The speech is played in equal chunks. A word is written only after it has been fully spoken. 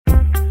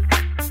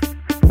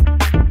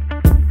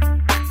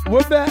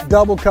We're back.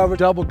 Double coverage.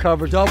 Double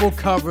coverage. Double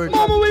coverage.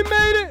 Mama, we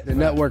made it. The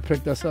network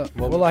picked us up.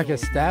 We're like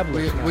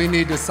established now. We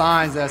need the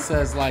signs that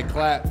says like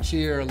clap,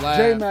 cheer, laugh.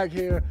 J-Mac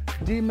here,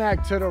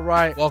 D-Mac to the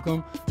right.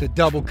 Welcome to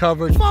Double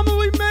Coverage. Mama,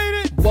 we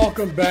made it.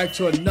 Welcome back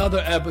to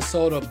another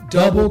episode of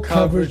Double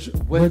Coverage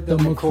with the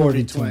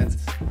McCourty Twins.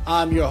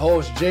 I'm your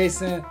host,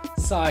 Jason,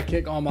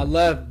 sidekick on my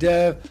left,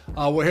 Dev.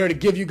 We're here to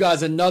give you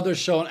guys another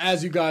show, and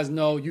as you guys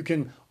know, you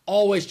can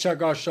always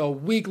check our show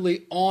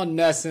weekly on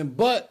Nesson,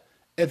 but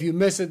if you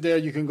miss it there,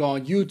 you can go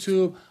on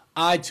YouTube,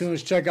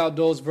 iTunes, check out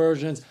those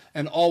versions,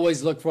 and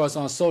always look for us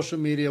on social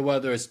media,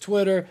 whether it's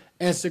Twitter,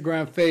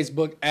 Instagram,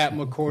 Facebook, at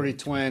McCourty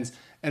Twins.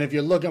 And if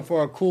you're looking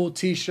for a cool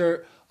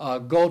t-shirt,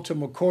 go to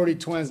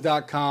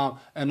McCourtyTwins.com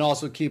and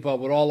also keep up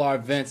with all our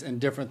events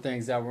and different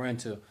things that we're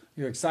into.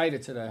 You're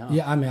excited today, huh?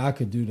 Yeah, I mean, I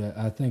could do that.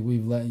 I think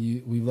we've let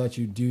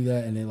you do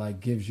that, and it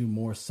like gives you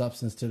more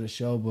substance to the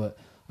show. But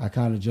I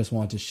kind of just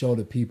want to show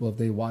the people, if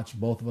they watch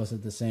both of us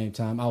at the same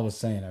time. I was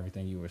saying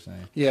everything you were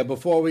saying. Yeah,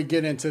 before we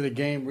get into the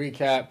game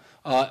recap,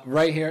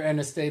 right here in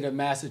the state of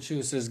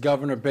Massachusetts,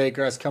 Governor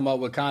Baker has come up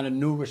with kind of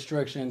new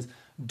restrictions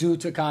due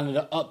to kind of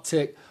the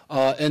uptick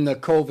in the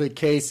COVID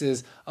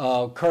cases.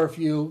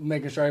 Curfew,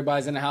 making sure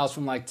everybody's in the house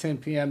from like 10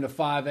 p.m. to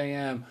 5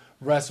 a.m.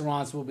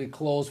 Restaurants will be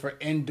closed for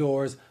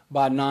indoors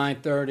by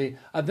 9:30.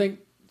 I think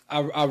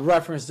I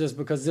referenced this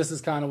because this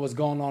is kind of what's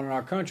going on in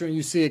our country, and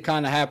you see it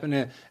kind of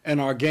happening in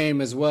our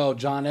game as well.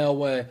 John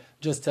Elway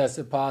just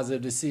tested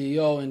positive. The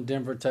CEO in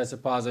Denver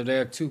tested positive.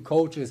 There are two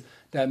coaches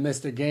that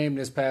missed a game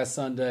this past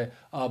Sunday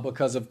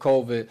because of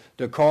COVID.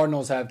 The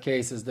Cardinals have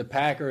cases. The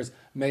Packers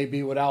may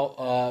be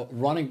without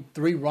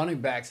three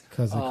running backs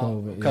because of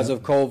COVID.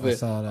 Of COVID. I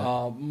saw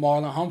that.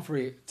 Marlon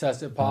Humphrey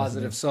tested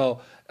positive.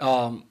 So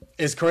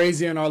it's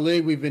crazy in our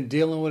league. We've been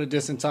dealing with it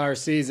this entire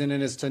season,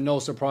 and it's to no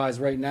surprise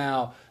right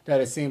now that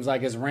it seems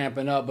like it's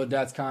ramping up. But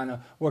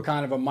we're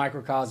kind of a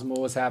microcosm of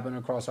what's happening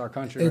across our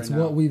country It's right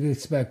now. what we've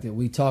expected.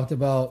 We talked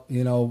about,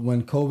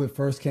 when COVID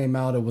first came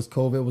out,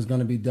 COVID was going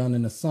to be done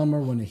in the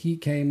summer. When the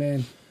heat came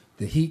in,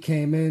 the heat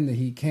came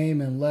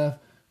and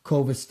left.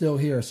 COVID's still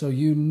here. So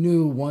you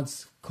knew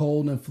once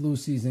cold and flu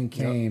season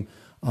came,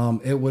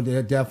 it would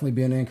definitely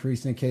be an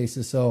increase in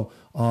cases. So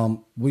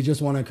we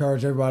just want to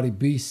encourage everybody,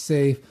 be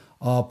safe.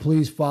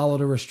 Please follow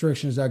the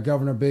restrictions that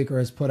Governor Baker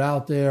has put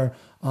out there.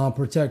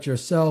 Protect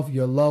yourself,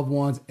 your loved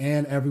ones,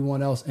 and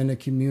everyone else in the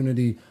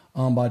community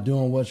by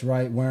doing what's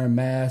right, wearing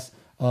masks.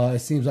 It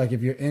seems like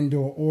if you're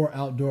indoor or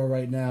outdoor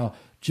right now,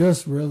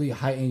 just really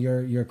heighten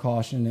your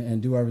caution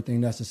and do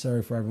everything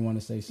necessary for everyone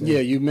to stay safe. Yeah,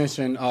 you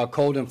mentioned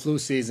cold and flu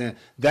season.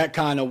 That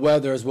kind of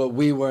weather is what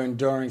we were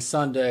enduring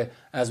Sunday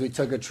as we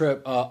took a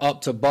trip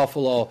up to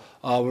Buffalo.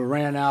 We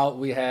ran out.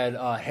 We had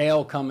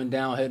hail coming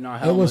down, hitting our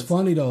helmets. It was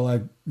funny,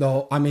 though.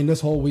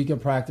 This whole week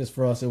of practice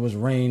for us, it was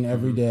rain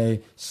every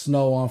day,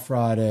 snow on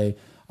Friday.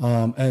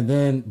 And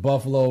then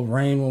Buffalo,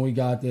 rain when we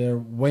got there.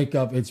 Wake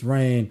up, it's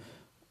rain.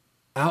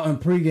 Out in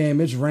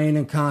pregame, it's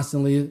raining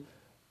constantly.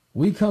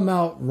 We come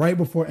out right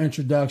before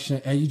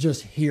introduction, and you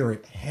just hear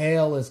it.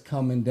 Hail is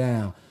coming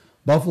down.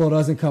 Buffalo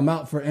doesn't come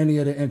out for any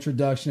of the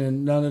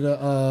introduction, none of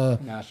the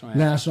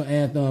national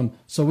anthem.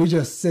 So we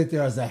just sit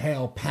there as the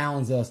hail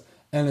pounds us,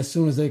 and as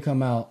soon as they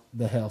come out,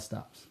 the hail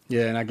stops.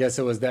 Yeah, and I guess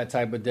it was that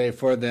type of day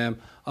for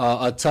them.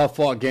 A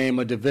tough-fought game,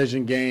 a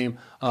division game,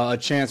 a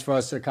chance for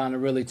us to kind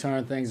of really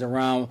turn things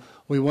around.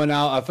 We went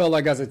out. I felt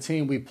like as a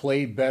team we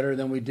played better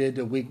than we did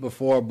the week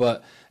before,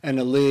 but in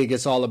the league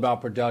it's all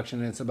about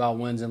production. It's about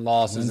wins and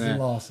losses.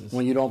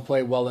 When you don't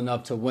play well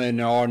enough to win,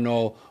 there are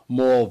no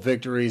moral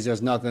victories.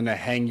 There's nothing to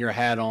hang your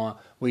hat on.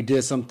 We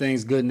did some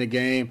things good in the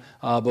game,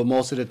 but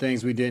most of the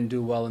things we didn't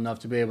do well enough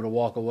to be able to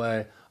walk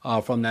away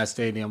from that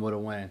stadium with a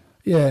win.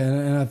 Yeah,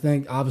 and I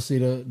think obviously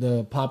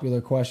the popular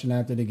question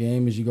after the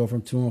game is you go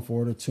from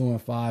 2-4 to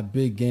 2-5,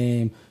 big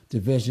game,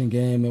 division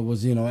game. It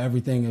was,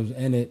 everything was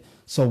in it.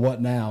 So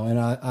what now? And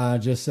I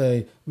just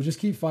say, we just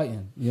keep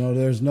fighting.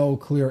 There's no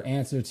clear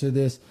answer to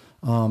this.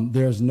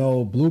 There's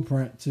no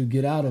blueprint to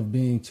get out of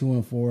being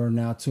 2-4,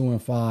 now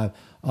 2-5.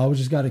 We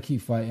just got to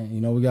keep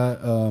fighting. We got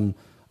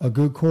a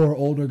good core,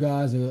 older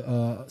guys,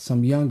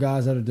 some young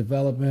guys that are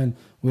developing.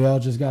 We all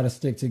just got to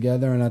stick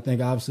together. And I think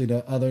obviously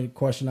the other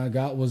question I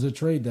got was a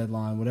trade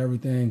deadline with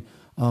everything.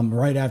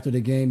 Right after the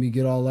game, you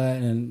get all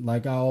that. And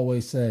like I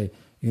always say,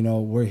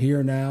 we're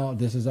here now.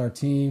 This is our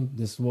team.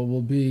 This is what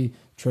we'll be.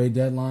 Trade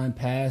deadline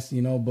passed,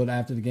 but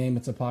after the game,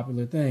 it's a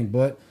popular thing.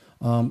 But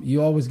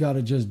you always got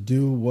to just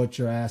do what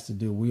you're asked to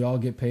do. We all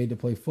get paid to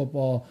play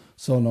football.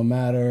 So no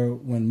matter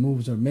when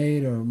moves are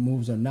made or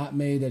moves are not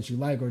made that you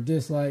like or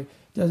dislike,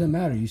 it doesn't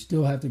matter. You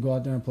still have to go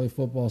out there and play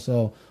football.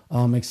 So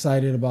I'm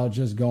excited about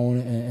just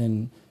going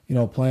and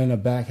playing the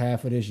back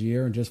half of this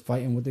year and just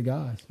fighting with the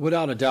guys.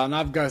 Without a doubt. And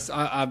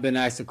I've been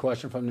asked a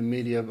question from the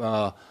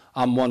media.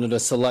 I'm one of the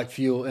select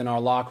few in our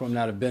locker room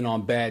that have been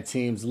on bad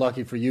teams.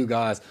 Lucky for you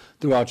guys,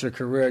 throughout your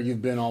career,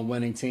 you've been on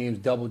winning teams,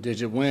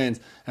 double-digit wins.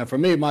 And for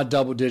me, my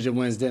double-digit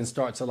wins didn't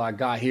start till I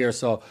got here.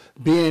 So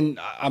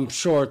I'm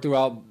sure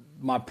throughout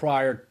my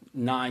prior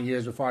 9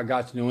 years before I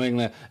got to New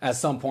England, at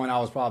some point I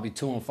was probably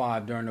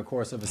 2-5 during the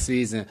course of a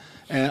season.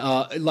 And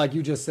like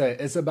you just said,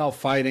 it's about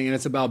fighting and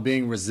it's about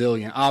being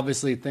resilient.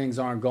 Obviously, things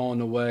aren't going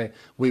the way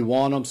we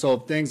want them. So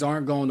if things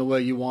aren't going the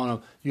way you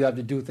want them, you have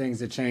to do things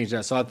to change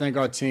that. So I think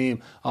our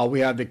team, we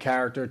have the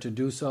character to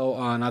do so.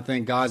 And I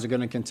think guys are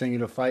going to continue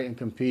to fight and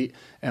compete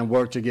and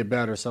work to get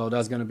better. So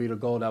that's going to be the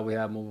goal that we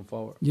have moving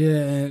forward. Yeah,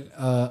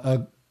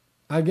 and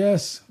I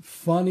guess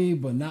funny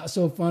but not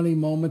so funny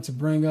moment to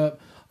bring up,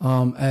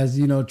 as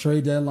you know,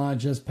 trade deadline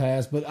just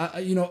passed. But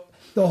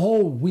the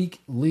whole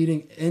week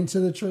leading into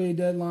the trade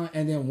deadline,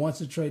 and then once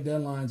the trade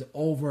deadline's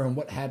over and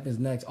what happens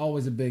next,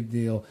 always a big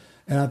deal.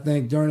 And I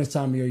think during this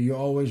time of year, you're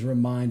always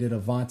reminded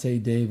of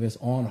Vontae Davis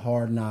on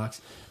Hard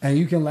Knocks. And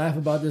you can laugh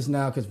about this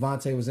now because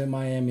Vontae was in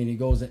Miami and he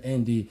goes to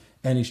Indy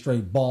and he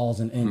straight balls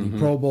in Indy,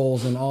 Pro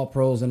Bowls and All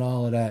Pros and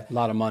all of that. A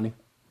lot of money.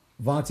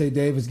 Vontae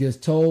Davis gets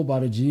told by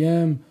the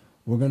GM,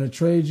 we're going to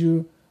trade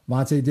you.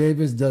 Vontae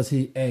Davis, does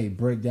he A,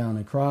 break down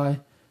and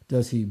cry?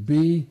 Does he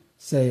B,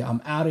 say,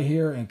 I'm out of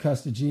here and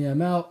cuss the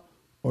GM out?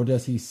 Or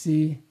does he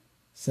C,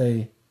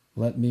 say,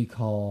 let me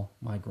call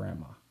my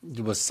grandma?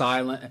 It was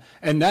silent.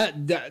 And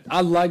that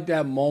I like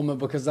that moment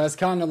because that's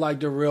kind of like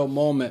the real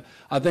moment.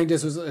 I think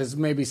this was his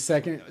maybe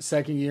second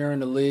year in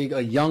the league,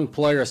 a young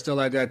player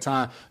still at that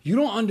time. You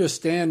don't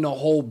understand the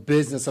whole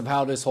business of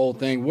how this whole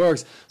thing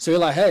works. So you're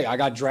like, hey, I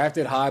got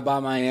drafted high by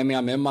Miami.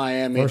 I'm in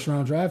Miami. First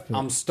round draft pick.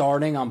 I'm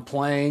starting. I'm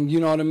playing.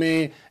 You know what I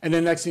mean? And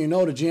then next thing you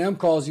know, the GM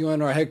calls you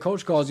in or head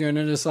coach calls you in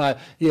and it's like,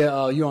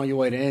 yeah, you're on your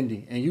way to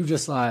Indy. And you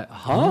just like,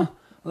 huh?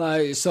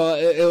 Like, so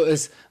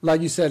it's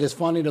like you said, it's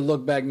funny to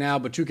look back now,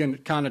 but you can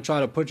kind of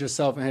try to put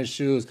yourself in his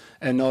shoes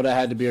and know that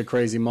had to be a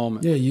crazy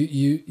moment. Yeah,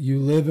 you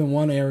live in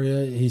one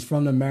area. He's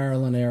from the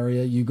Maryland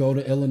area. You go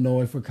to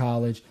Illinois for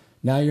college.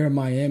 Now you're in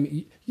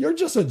Miami. You're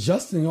just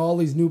adjusting all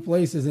these new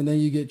places, and then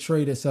you get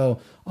traded. So,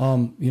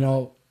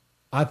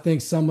 I think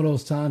some of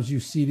those times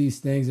you see these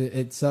things,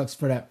 it sucks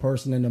for that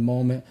person in the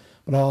moment.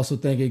 But I also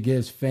think it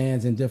gives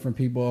fans and different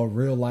people a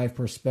real life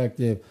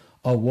perspective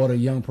of what a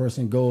young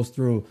person goes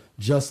through,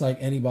 just like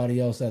anybody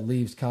else that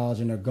leaves college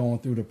and they're going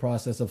through the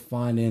process of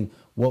finding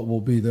what will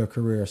be their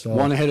career. So I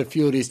want to hit a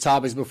few of these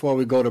topics before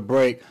we go to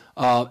break.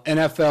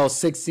 NFL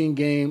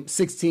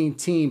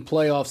 16-team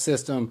playoff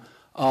system.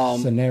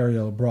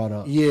 Scenario brought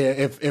up. Yeah,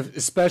 if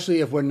especially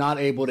if we're not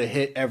able to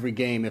hit every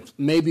game, if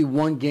maybe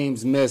one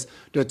game's missed,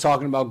 they're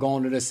talking about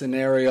going to this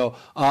scenario.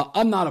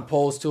 I'm not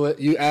opposed to it.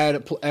 You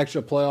add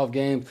extra playoff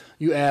games,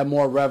 you add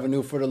more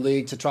revenue for the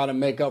league to try to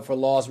make up for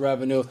lost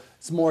revenue.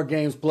 It's more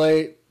games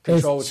played.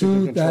 Control it's what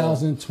you can control.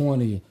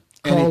 2020.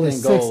 Call it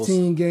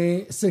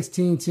Anything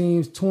 16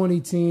 teams, 20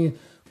 teams.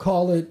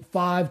 Call it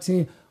 5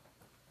 teams.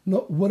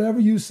 No, whatever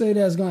you say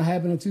that's going to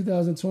happen in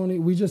 2020,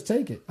 we just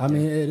take it. I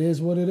mean, it is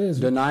what it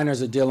is. The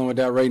Niners are dealing with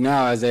that right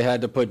now as they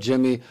had to put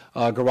Jimmy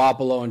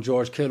Garoppolo and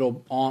George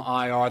Kittle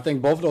on IR. I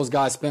think both of those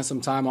guys spent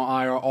some time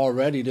on IR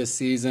already this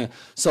season.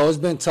 So it's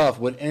been tough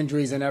with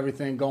injuries and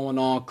everything going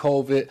on,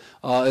 COVID.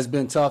 It's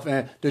been tough.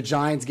 And the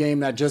Giants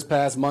game that just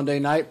passed Monday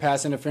night,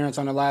 pass interference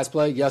on the last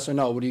play, yes or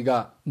no? What do you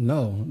got?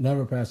 No,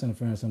 never pass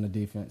interference on the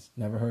defense.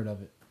 Never heard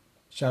of it.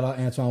 Shout out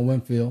Antoine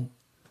Winfield.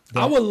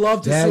 I would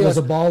love to see Dad was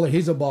us. a baller.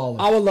 He's a baller.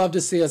 I would love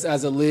to see us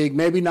as a league,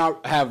 maybe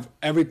not have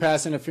every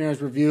pass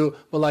interference review,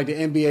 but like the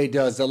NBA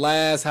does, the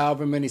last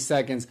however many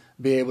seconds,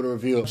 be able to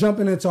review it.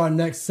 Jumping into our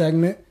next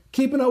segment,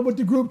 keeping up with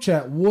the group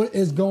chat. What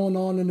is going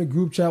on in the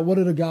group chat? What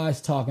are the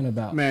guys talking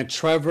about? Man,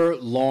 Trevor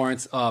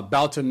Lawrence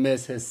about to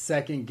miss his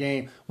second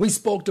game. We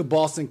spoke to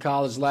Boston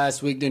College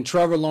last week. Then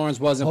Trevor Lawrence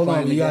wasn't Hold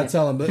playing on, the you game. gotta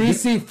tell him.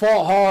 BC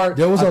fought hard.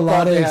 There was a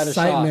lot of they had a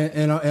excitement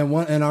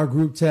shot. in our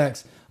group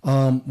text.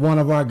 One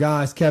of our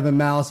guys, Kevin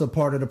Malice, a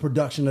part of the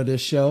production of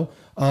this show.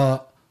 I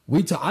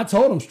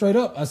told him straight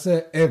up. I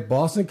said, if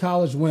Boston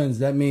College wins,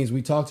 that means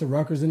we talked to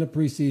Rutgers in the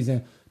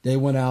preseason. They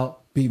went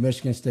out, beat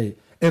Michigan State.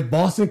 If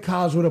Boston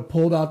College would have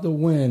pulled out the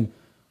win,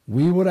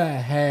 we would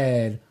have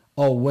had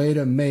a way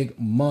to make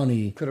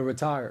money. Could have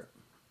retired.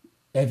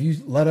 If you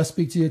let us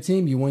speak to your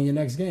team, you win your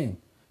next game.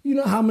 You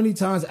know how many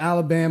times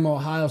Alabama,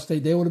 Ohio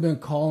State, they would have been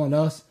calling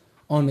us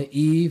on the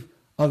eve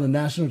of the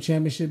national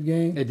championship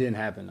game? It didn't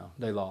happen, though.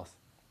 They lost.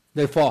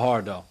 They fought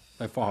hard, though.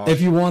 They fought hard.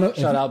 If you want to,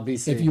 shout out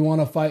BC. If you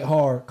want to fight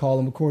hard, call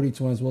them McCourty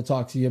twins. We'll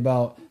talk to you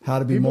about how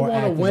to be People more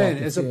want active. to win. off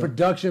the It's a field.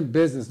 production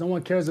business. No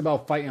one cares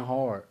about fighting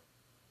hard.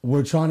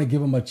 We're trying to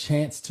give them a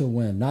chance to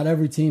win. Not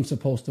every team's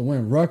supposed to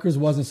win. Rutgers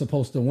wasn't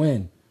supposed to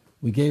win.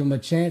 We gave them a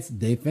chance.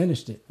 They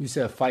finished it. You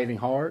said fighting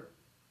hard?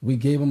 We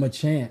gave them a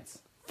chance.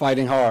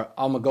 Fighting hard.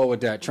 I'm going to go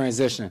with that.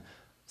 Transition.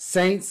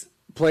 Saints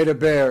play the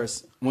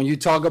Bears. When you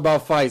talk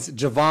about fights,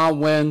 Javon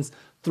wins.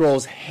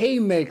 Throws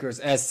haymakers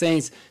at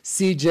Saints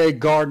C.J.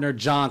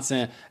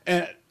 Gardner-Johnson.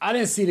 And I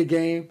didn't see the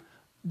game.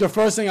 The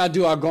first thing I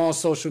do, I go on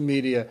social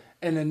media,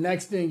 and the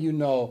next thing you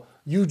know,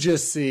 you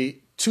just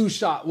see two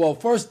shots. Well,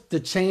 first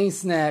the chain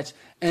snatch,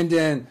 and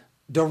then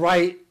the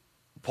right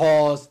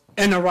pause,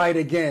 and the right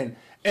again.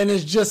 And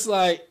it's just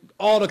like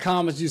all the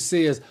comments you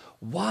see is,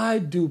 why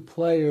do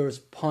players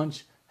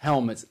punch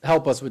helmets?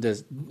 Help us with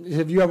this.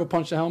 Have you ever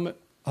punched a helmet?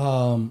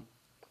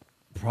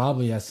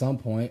 Probably at some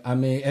point. I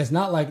mean, it's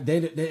not like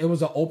it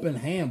was an open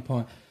hand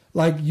punch.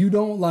 Like, you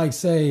don't like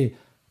say,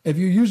 if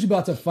you're usually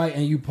about to fight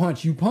and you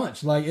punch, you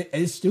punch. Like,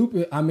 it's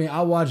stupid. I mean,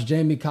 I watched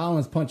Jamie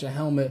Collins punch a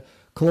helmet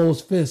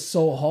closed fist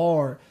so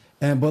hard,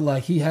 but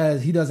like he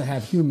doesn't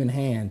have human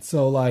hands,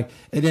 so like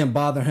it didn't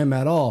bother him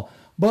at all.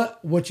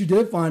 But what you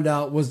did find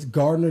out was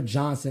Gardner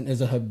Johnson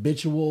is a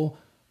habitual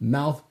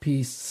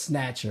mouthpiece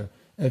snatcher.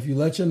 If you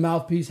let your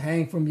mouthpiece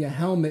hang from your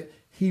helmet,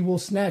 he will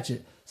snatch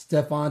it.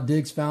 Stephon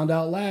Diggs found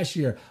out last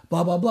year.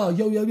 Blah, blah, blah.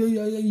 Yo,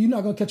 you're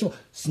not going to catch him.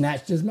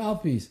 Snatched his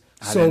mouthpiece.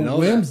 So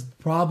Wims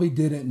probably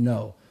didn't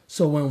know.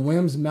 So when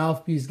Wims'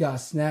 mouthpiece got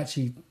snatched,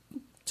 he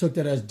took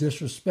that as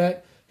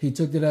disrespect. He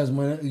took it as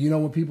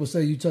when people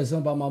say, you tell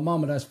something about my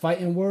mama, that's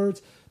fighting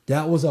words.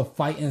 That was a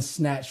fighting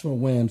snatch for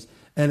Wims.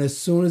 And as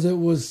soon as it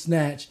was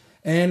snatched,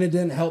 and it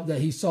didn't help that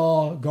he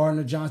saw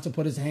Gardner Johnson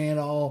put his hand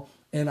all,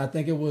 and I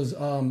think it was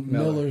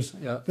Miller's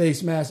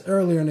face mask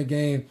earlier in the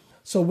game.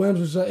 So Wims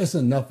was like, it's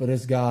enough of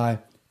this guy.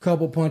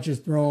 Couple punches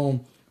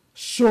thrown.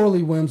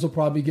 Surely Wims will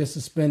probably get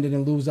suspended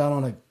and lose out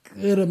on a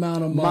good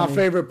amount of money. My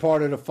favorite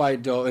part of the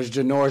fight, though, is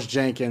Janoris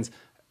Jenkins.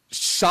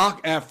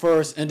 Shock at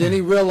first, and then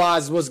he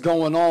realizes what's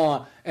going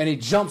on, and he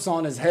jumps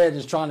on his head and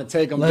is trying to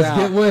take him down. Let's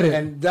get with it.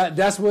 And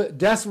that's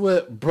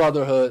what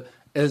brotherhood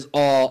is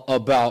all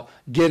about.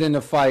 Get in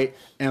the fight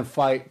and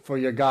fight for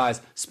your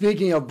guys.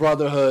 Speaking of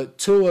brotherhood,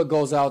 Tua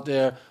goes out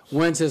there,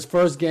 wins his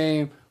first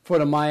game for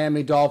the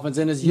Miami Dolphins,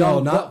 and his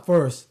young... No, not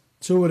first.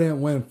 Tua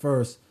didn't win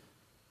first.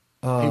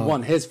 He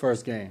won his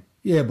first game.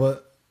 Yeah,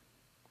 but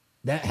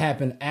that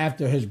happened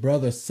after his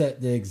brother set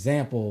the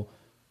example.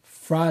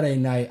 Friday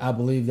night, I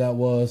believe that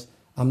was.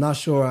 I'm not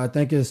sure. I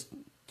think it's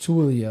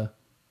Tulia.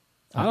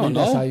 I don't think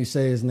know. That's how you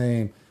say his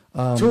name.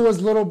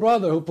 Tua's little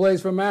brother who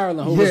plays for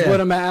Maryland, who was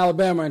with him at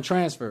Alabama and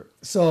transferred.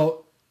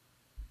 So,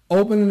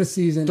 opening the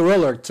season.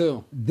 Thriller,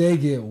 too. They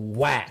get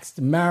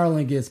waxed.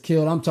 Maryland gets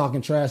killed. I'm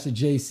talking trash to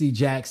J.C.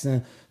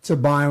 Jackson, to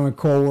Byron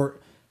Cowart.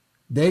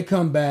 They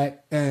come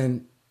back,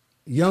 and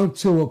young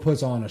Tua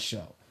puts on a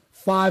show.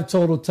 5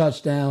 total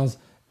touchdowns,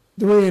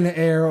 3 in the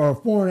air, or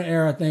 4 in the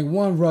air, I think,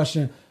 1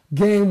 rushing.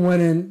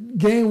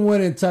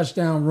 Game-winning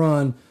touchdown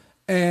run.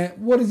 And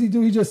what does he do?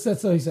 He just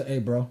sets up. He said, hey,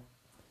 bro,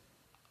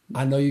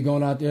 I know you're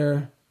going out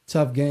there,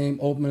 tough game,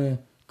 opening,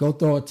 go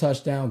throw a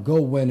touchdown, go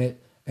win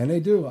it. And they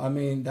do. I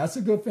mean, that's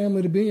a good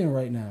family to be in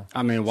right now.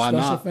 I mean, why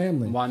Special not?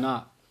 family. Why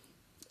not?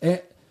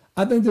 And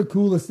I think the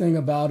coolest thing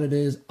about it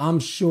is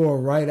I'm sure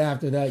right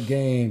after that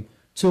game,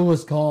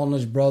 Tua's calling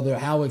his brother,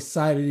 how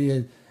excited he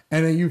is.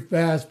 And then you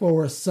fast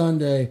forward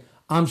Sunday,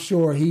 I'm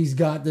sure he's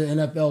got the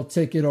NFL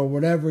ticket or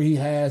whatever he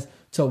has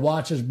to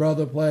watch his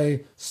brother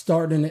play,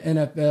 starting in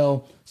the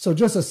NFL. So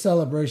just a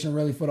celebration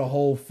really for the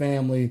whole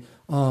family.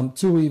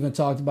 Tua even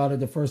talked about it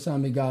the first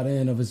time he got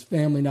in, of his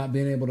family not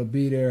being able to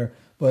be there,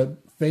 but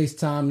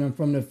FaceTiming them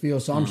from the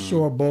field. So I'm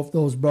sure both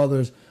those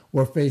brothers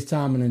were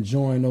FaceTiming,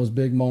 enjoying those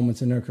big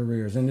moments in their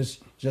careers. And it's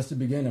just the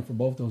beginning for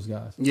both those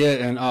guys. Yeah,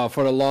 and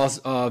for the Las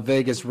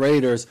Vegas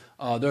Raiders,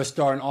 their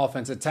starting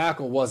offensive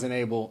tackle wasn't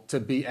able to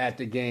be at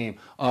the game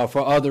for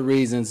other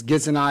reasons.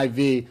 Gets an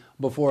IV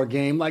before a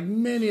game, like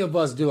many of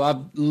us do.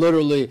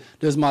 This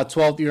is my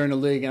 12th year in the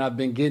league, and I've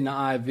been getting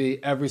an IV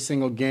every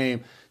single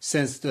game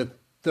since the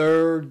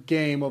 3rd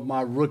game of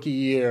my rookie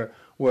year,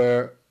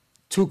 where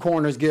 2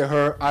 corners get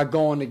hurt. I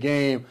go in the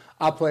game.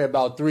 I play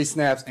about 3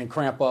 snaps and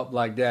cramp up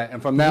like that.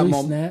 And from that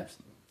moment, 3 snaps?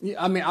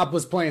 Yeah, I mean, I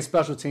was playing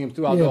special teams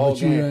throughout the whole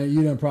game.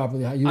 You didn't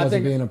properly. You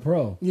wasn't being a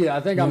pro. Yeah,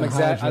 I think I'm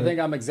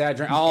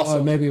exaggerating.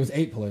 Or maybe it was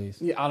 8 plays.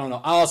 Yeah, I don't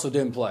know. I also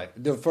didn't play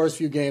the first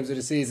few games of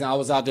the season. I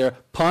was out there,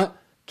 punt,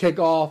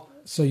 kickoff.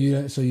 So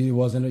you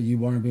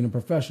weren't being a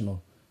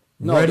professional.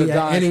 No, ready the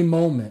guys, at any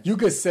moment. You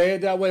could say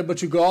it that way,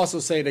 but you could also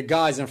say the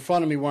guys in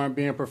front of me weren't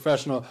being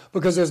professional,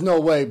 because there's no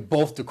way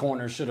both the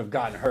corners should have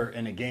gotten hurt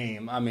in a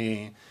game. I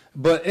mean,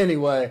 but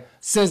anyway,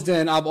 since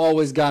then, I've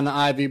always gotten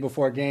an IV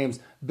before games.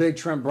 Big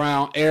Trent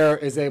Brown, air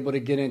is able to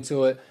get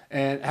into it.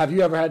 And have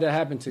you ever had that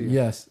happen to you?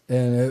 Yes,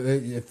 and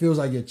it feels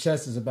like your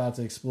chest is about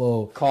to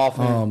explode.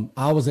 Coughing.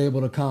 I was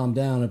able to calm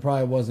down. It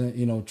probably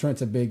wasn't,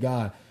 Trent's a big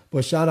guy.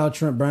 But shout out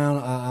Trent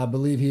Brown. I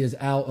believe he is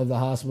out of the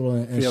hospital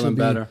and feeling should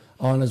be better.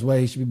 On his way.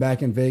 He should be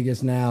back in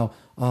Vegas now.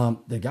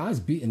 The guy's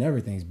beating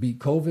everything. He's beat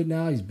COVID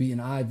now. He's beating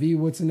IV.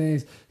 What's his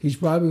name? He's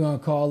probably going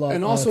to call up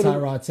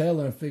Tyrod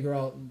Taylor and figure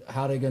out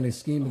how they're going to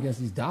scheme against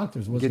these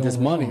doctors. Get this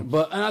money. And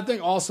I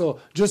think also,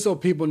 just so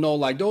people know,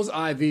 like those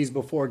IVs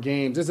before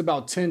games, there's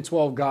about 10,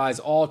 12 guys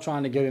all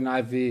trying to get an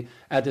IV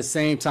at the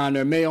same time.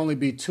 There may only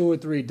be 2 or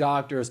 3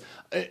 doctors.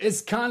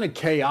 It's kind of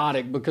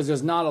chaotic because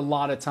there's not a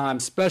lot of time,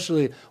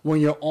 especially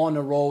when you're on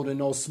the road in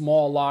those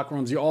small locker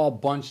rooms. You're all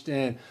bunched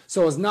in.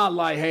 So it's not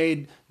like,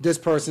 hey, this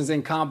person's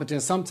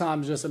incompetent.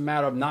 Sometimes it's just a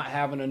matter of not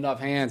having enough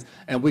hands,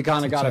 and we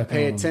kind of got to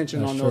pay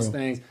attention on those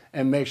things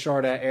and make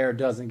sure that air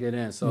doesn't get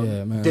in.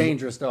 So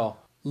dangerous, though.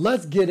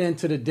 Let's get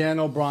into the Dan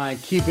O'Brien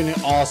Keeping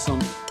It Awesome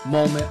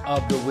moment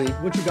of the week.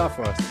 What you got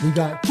for us? We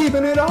got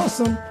Keeping It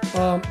Awesome.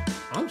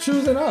 I'm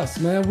choosing us,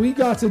 man. We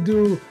got to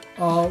do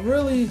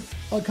really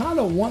a kind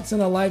of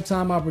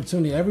once-in-a-lifetime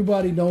opportunity.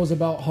 Everybody knows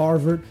about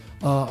Harvard.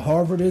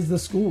 Harvard is the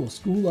school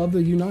of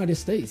the United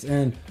States.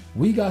 And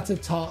we got to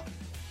talk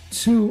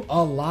to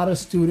a lot of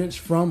students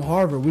from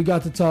Harvard. We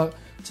got to talk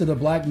to the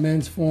Black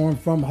Men's Forum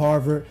from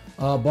Harvard,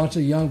 a bunch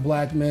of young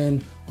black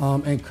men,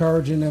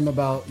 encouraging them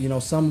about,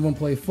 some of them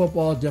play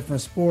football,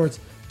 different sports,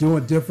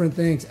 doing different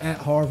things at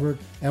Harvard.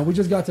 And we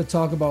just got to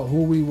talk about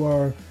who we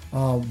were,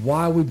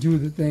 why we do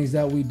the things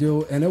that we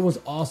do. And it was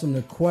awesome,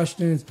 the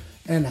questions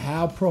and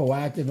how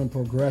proactive and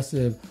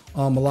progressive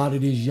a lot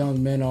of these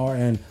young men are.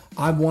 And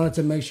I wanted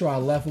to make sure I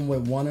left them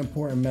with one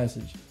important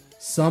message.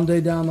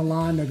 Someday down the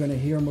line, they're going to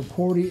hear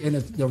McCourty, and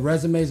the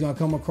resume is going to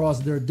come across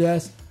their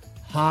desk.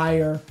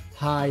 Hire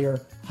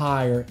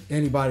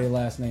anybody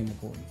last name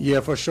McCourty.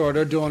 Yeah, for sure.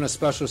 They're doing a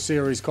special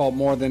series called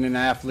More Than an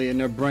Athlete, and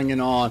they're bringing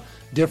on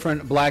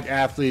different black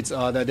athletes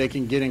that they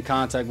can get in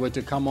contact with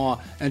to come on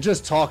and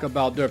just talk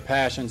about their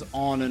passions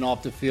on and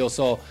off the field.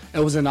 So it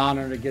was an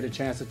honor to get a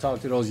chance to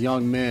talk to those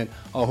young men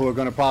who are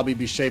going to probably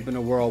be shaping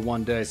the world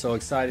one day. So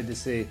excited to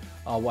see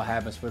what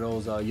happens for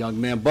those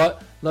young men.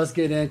 But let's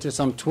get into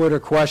some Twitter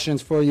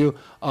questions for you.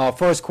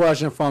 First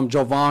question from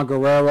Jovan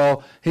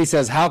Guerrero. He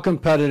says, how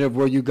competitive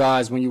were you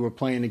guys when you were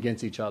playing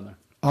against each other?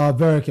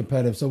 Very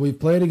competitive. So we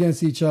played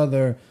against each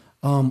other,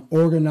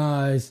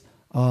 organized.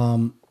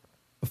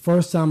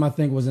 First time I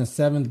think was in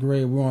 7th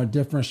grade. We were on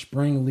different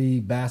spring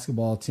league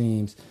basketball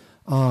teams.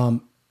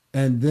 And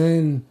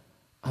then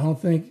I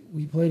don't think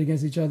we played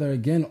against each other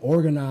again,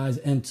 organized,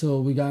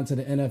 until we got into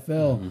the NFL.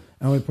 Mm-hmm.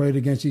 And we played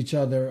against each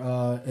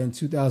other in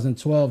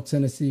 2012,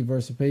 Tennessee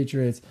versus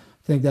Patriots.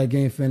 I think that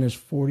game finished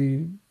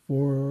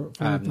 44,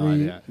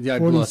 43, no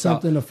 40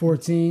 something to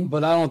 14.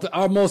 But I don't.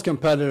 Our most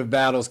competitive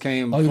battles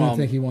came. You didn't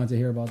think he wanted to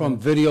hear about from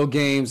that? Video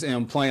games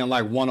and playing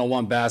like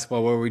one-on-one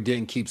basketball where we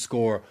didn't keep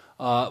score.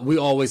 We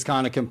always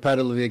kind of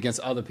competitively against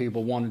other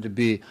people wanted to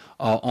be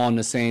on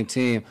the same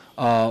team.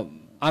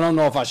 I don't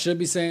know if I should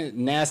be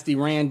saying Nasty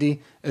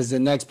Randy is the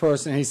next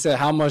person. He said,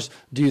 how much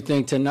do you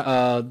think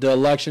the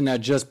election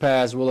that just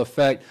passed will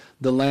affect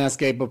the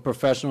landscape of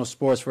professional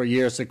sports for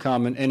years to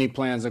come, and any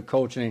plans of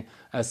coaching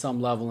at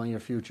some level in your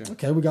future?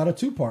 Okay, we got a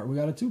two-part.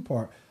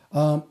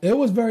 It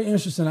was very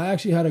interesting. I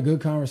actually had a good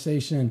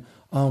conversation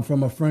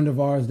from a friend of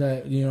ours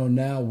that,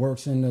 now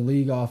works in the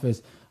league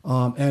office,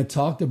 and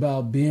talked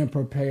about being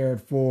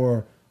prepared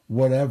for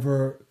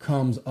whatever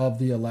comes of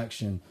the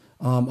election.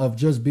 Of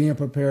just being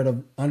prepared,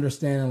 of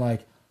understanding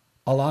like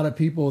a lot of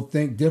people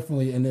think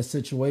differently in this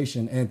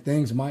situation, and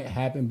things might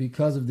happen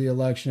because of the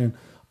election,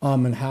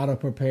 and how to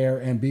prepare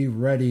and be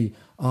ready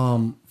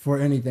for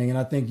anything. And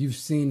I think you've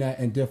seen that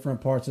in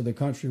different parts of the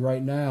country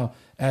right now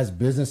as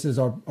businesses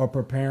are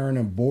preparing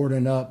and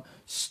boarding up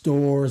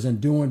stores and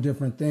doing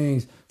different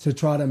things to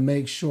try to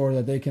make sure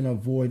that they can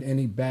avoid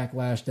any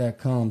backlash that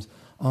comes.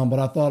 But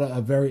I thought a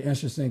very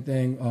interesting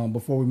thing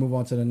before we move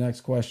on to the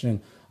next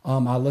question.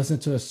 I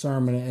listened to a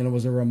sermon, and it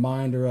was a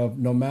reminder of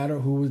no matter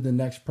who the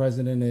next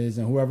president is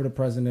and whoever the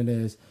president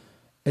is,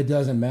 it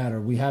doesn't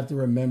matter. We have to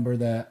remember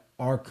that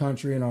our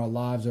country and our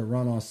lives are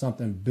run on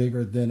something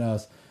bigger than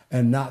us,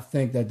 and not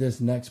think that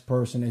this next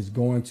person is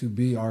going to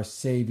be our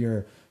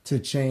savior to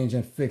change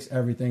and fix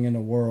everything in the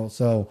world.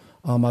 So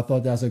I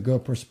thought that's a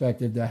good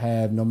perspective to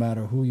have, no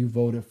matter who you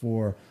voted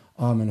for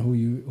and who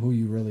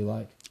you really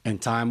like.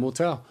 And time will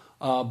tell.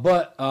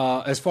 But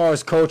as far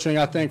as coaching,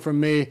 I think for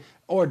me,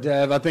 or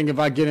Dev, I think if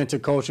I get into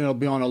coaching, it'll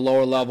be on a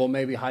lower level,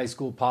 maybe high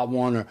school, Pop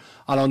Warner.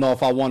 I don't know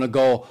if I want to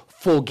go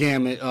full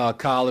gamut,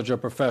 college or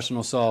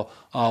professional. So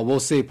we'll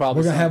see.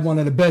 Probably we're gonna have one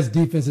of the best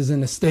defenses in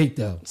the state,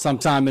 though.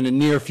 Sometime in the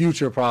near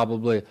future,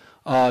 probably.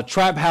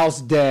 Trap House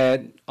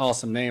Dad,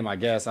 awesome name, I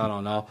guess. I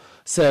don't know.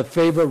 Said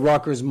favorite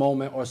Rutgers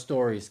moment or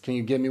stories. Can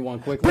you give me one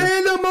quickly?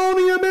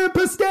 Pandemonium in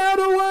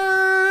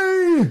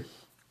Piscataway.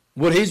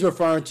 What he's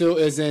referring to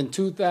is in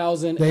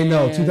 2000. They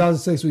know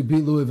 2006 we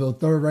beat Louisville,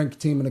 3rd ranked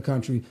team in the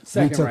country.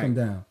 We took them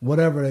down.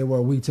 Whatever they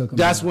were, we took them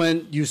down. That's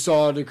when you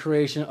saw the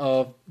creation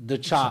of the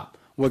Chop,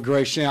 what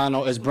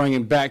Graciano is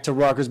bringing back to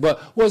Rutgers.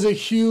 But was a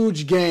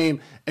huge game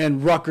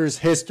in Rutgers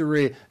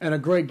history and a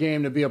great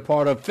game to be a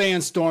part of.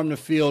 Fans stormed the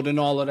field and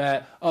all of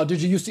that.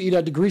 Did you used to eat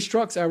at the grease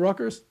trucks at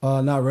Rutgers?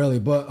 Not really,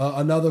 but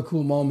another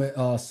cool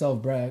moment,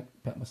 self-brag,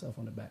 pat myself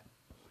on the back.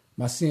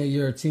 My senior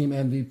year, team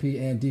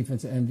MVP and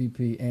defensive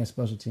MVP and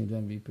special teams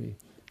MVP.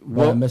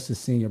 Well, I missed the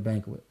senior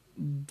banquet.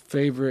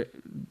 Favorite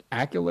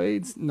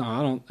accolades? No,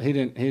 I don't. He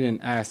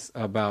didn't ask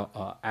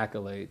about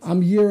accolades.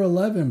 I'm year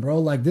 11, bro.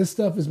 Like, this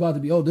stuff is about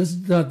to be. This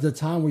is the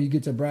time where you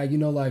get to brag.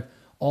 Like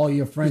all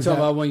your friends. You talk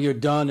about when you're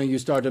done and you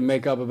start to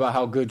make up about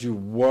how good you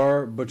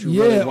were, but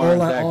you really weren't or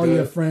like that all good.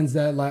 Your friends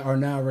that like are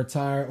now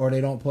retired or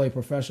they don't play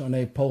professional and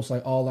they post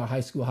like all their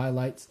high school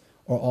highlights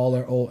or all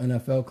their old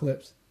NFL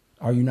clips.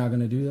 Are you not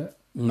going to do that?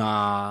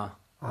 Nah.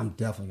 I'm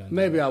definitely going to do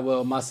Maybe that. I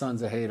will. My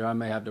son's a hater. I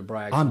may have to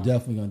brag. I'm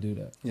definitely going to do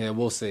that. Yeah,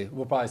 we'll see.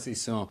 We'll probably see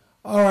soon.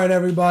 All right,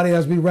 everybody,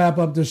 as we wrap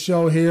up the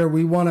show here,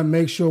 we want to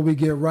make sure we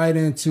get right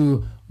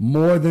into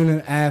More Than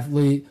an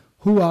Athlete.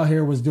 Who out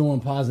here was doing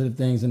positive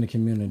things in the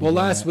community? Well,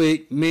 last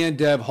week, me and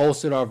Deb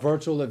hosted our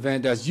virtual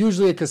event that's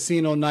usually a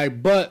casino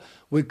night, but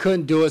we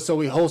couldn't do it, so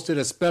we hosted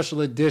a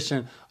special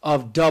edition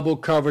of Double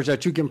Coverage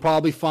that you can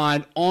probably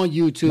find on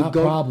YouTube.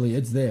 Probably,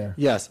 it's there.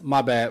 Yes,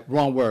 my bad,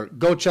 wrong word.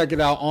 Go check it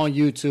out on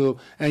YouTube,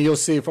 and you'll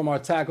see from our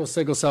Tackle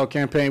Sickle Cell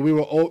campaign, we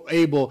were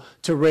able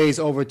to raise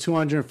over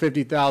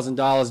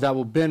 $250,000 that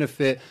will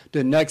benefit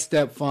the Next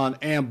Step Fund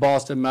and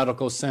Boston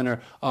Medical Center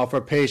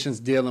for patients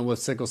dealing with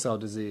sickle cell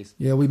disease.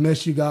 Yeah, we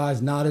miss you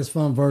guys. Not as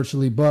fun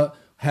virtually, but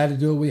had to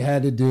do what we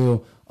had to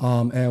do.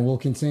 And we'll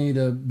continue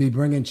to be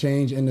bringing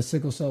change in the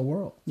sickle cell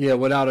world. Yeah,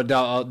 without a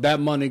doubt.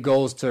 That money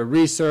goes to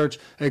research.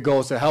 It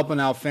goes to helping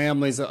out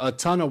families. A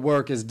ton of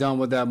work is done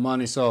with that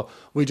money. So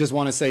we just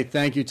want to say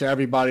thank you to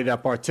everybody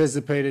that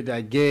participated,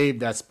 that gave,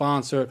 that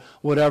sponsored.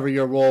 Whatever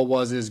your role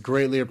was is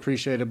greatly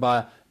appreciated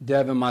by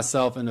Devin,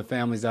 myself, and the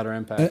families that are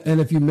impacted. And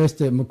if you missed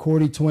it,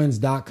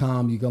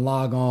 McCourtyTwins.com. You can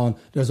log on.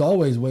 There's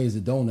always ways to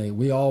donate.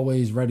 We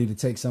always ready to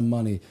take some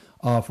money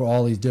for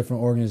all these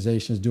different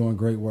organizations doing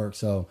great work.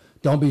 So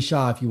don't be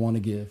shy if you want to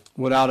give.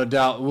 Without a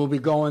doubt. We'll be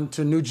going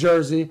to New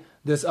Jersey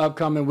this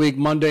upcoming week,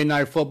 Monday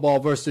Night Football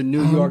versus the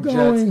New York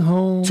Jets.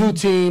 Home. Two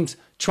teams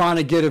trying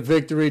to get a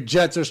victory.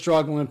 Jets are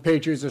struggling.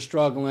 Patriots are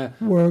struggling.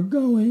 We're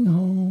going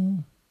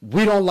home.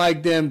 We don't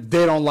like them.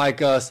 They don't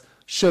like us.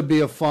 Should be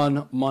a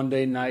fun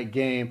Monday night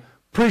game.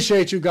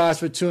 Appreciate you guys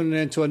for tuning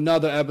in to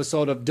another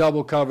episode of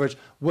Double Coverage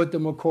with the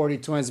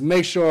McCourty Twins.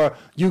 Make sure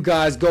you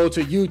guys go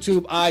to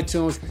YouTube,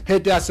 iTunes,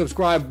 hit that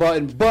subscribe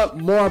button. But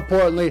more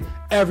importantly,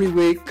 every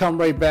week, come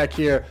right back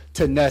here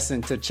to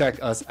Nesson to check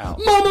us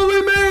out. Mama,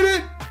 we made it!